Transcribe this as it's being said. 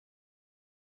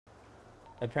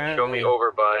Apparently. Show me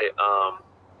over by,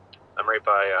 I'm right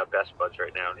by Best Buds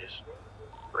right now, just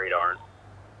radaring.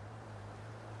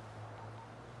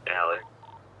 Alley.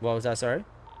 What was that, sorry?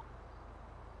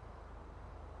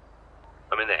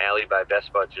 I'm in the alley by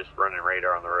Best Buds, just running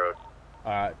radar on the road.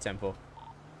 Alright, Temple.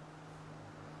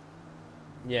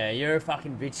 Yeah, you're a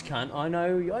fucking bitch cunt. I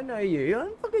know you.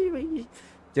 I'm fucking you.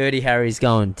 Dirty Harry's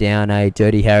going down, eh?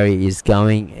 Dirty Harry is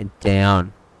going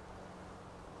down.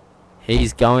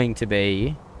 He's going to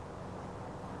be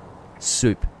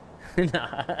soup.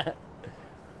 Nah.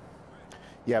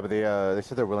 Yeah, but they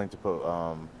said they're willing to put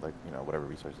like, you know, whatever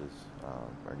resources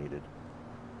are needed.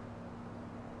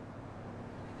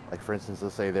 Like, for instance,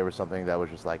 let's say there was something that was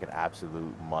just like an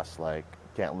absolute must, like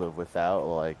can't live without,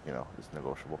 or like, you know, it's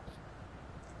negotiable.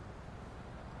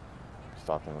 Just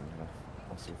talk to them, you know.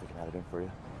 Let's see if they can add it in for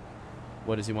you.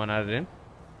 What does he want added in?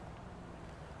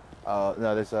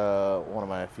 No, there's one of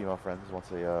my female friends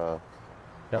wants a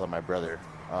my brother.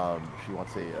 She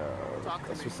wants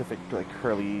a specific like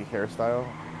curly hairstyle.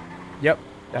 Yep,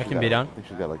 that can be done. I think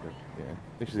she's got like a, yeah.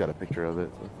 I think she's got a picture of it.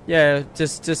 So. Yeah,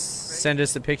 just send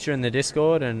us a picture in the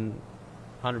Discord and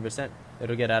 100%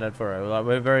 it'll get added for her. Like,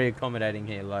 we're very accommodating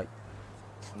here. Like,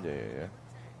 Yeah.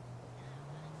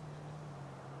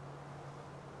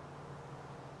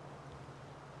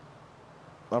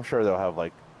 I'm sure they'll have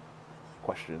like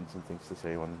questions and things to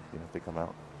say when, you know, if they come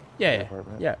out.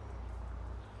 Yeah.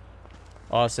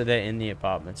 Oh, so they're in the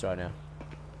apartments right now.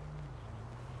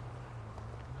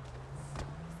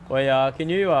 Well, can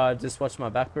you just watch my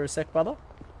back for a sec, brother?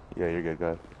 Yeah, you're good, go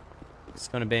ahead. It's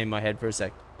gonna be in my head for a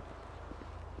sec.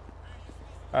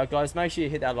 Alright, guys, make sure you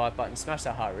hit that like button, smash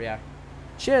that heart react,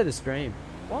 share the stream.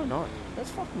 Why not?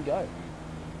 Let's fucking go.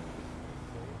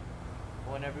 I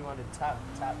want everyone to tap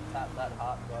that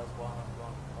heart, guys. While I'm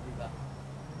gone, I'll be back.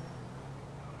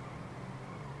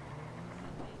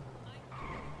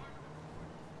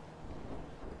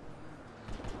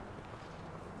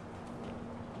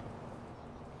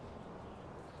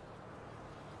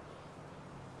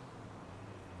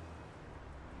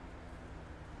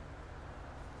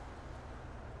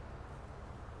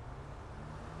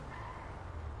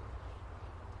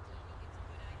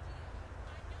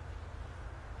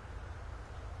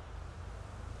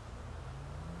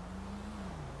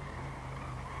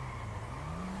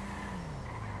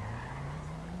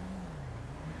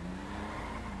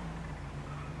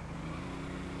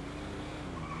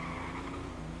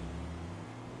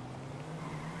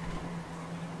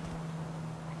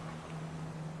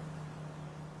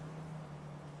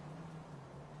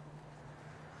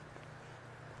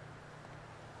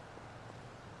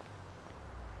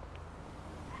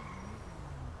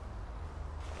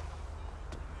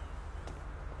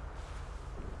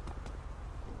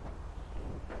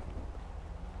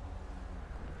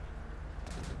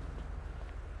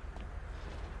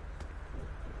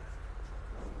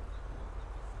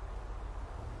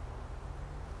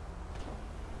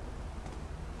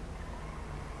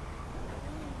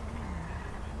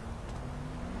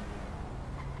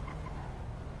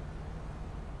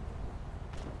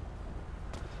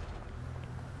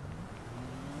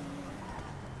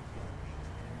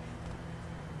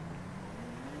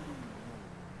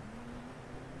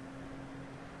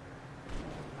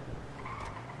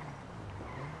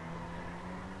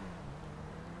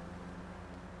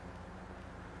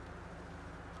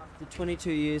 After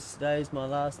 22 years, today is my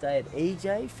last day at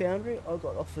EJ Foundry. I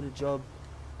got offered a job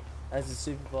as a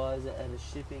supervisor and a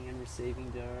shipping and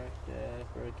receiving director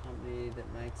for a company that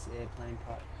makes airplane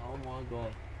parts. Oh my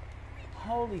god.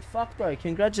 Holy fuck, bro.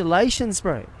 Congratulations,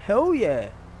 bro. Hell yeah.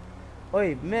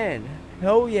 Oi, man.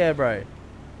 Hell yeah, bro.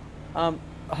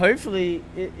 Hopefully,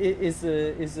 is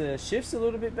the shifts a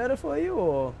little bit better for you,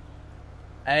 or?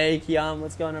 Hey, Kian,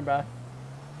 what's going on, bro?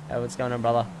 Hey, what's going on,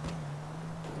 brother?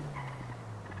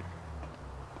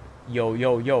 Yo.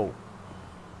 Yo.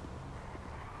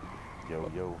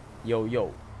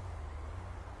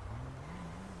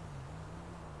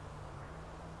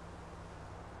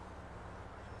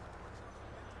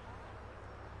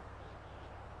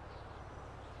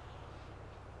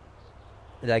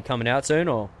 Are they coming out soon,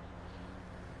 or?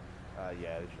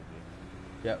 Yeah, they should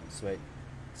be. Yep, sweet.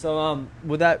 So,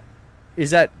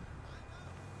 is that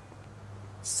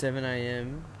 7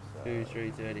 a.m. to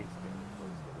 3:30?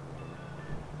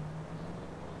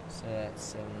 So that's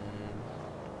 7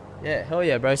 a.m. Yeah, hell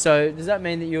yeah, bro. So does that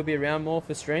mean that you'll be around more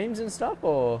for streams and stuff,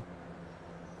 or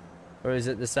is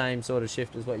it the same sort of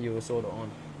shift as what you were sort of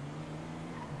on?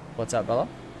 What's up, brother?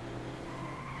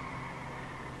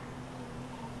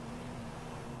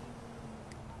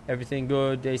 Everything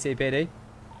good, DCPD?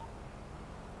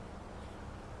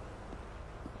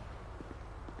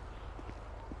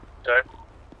 Sorry?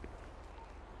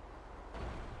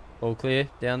 All clear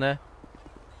down there?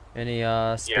 Any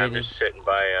Yeah, I'm speeding? just sitting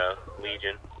by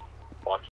Legion.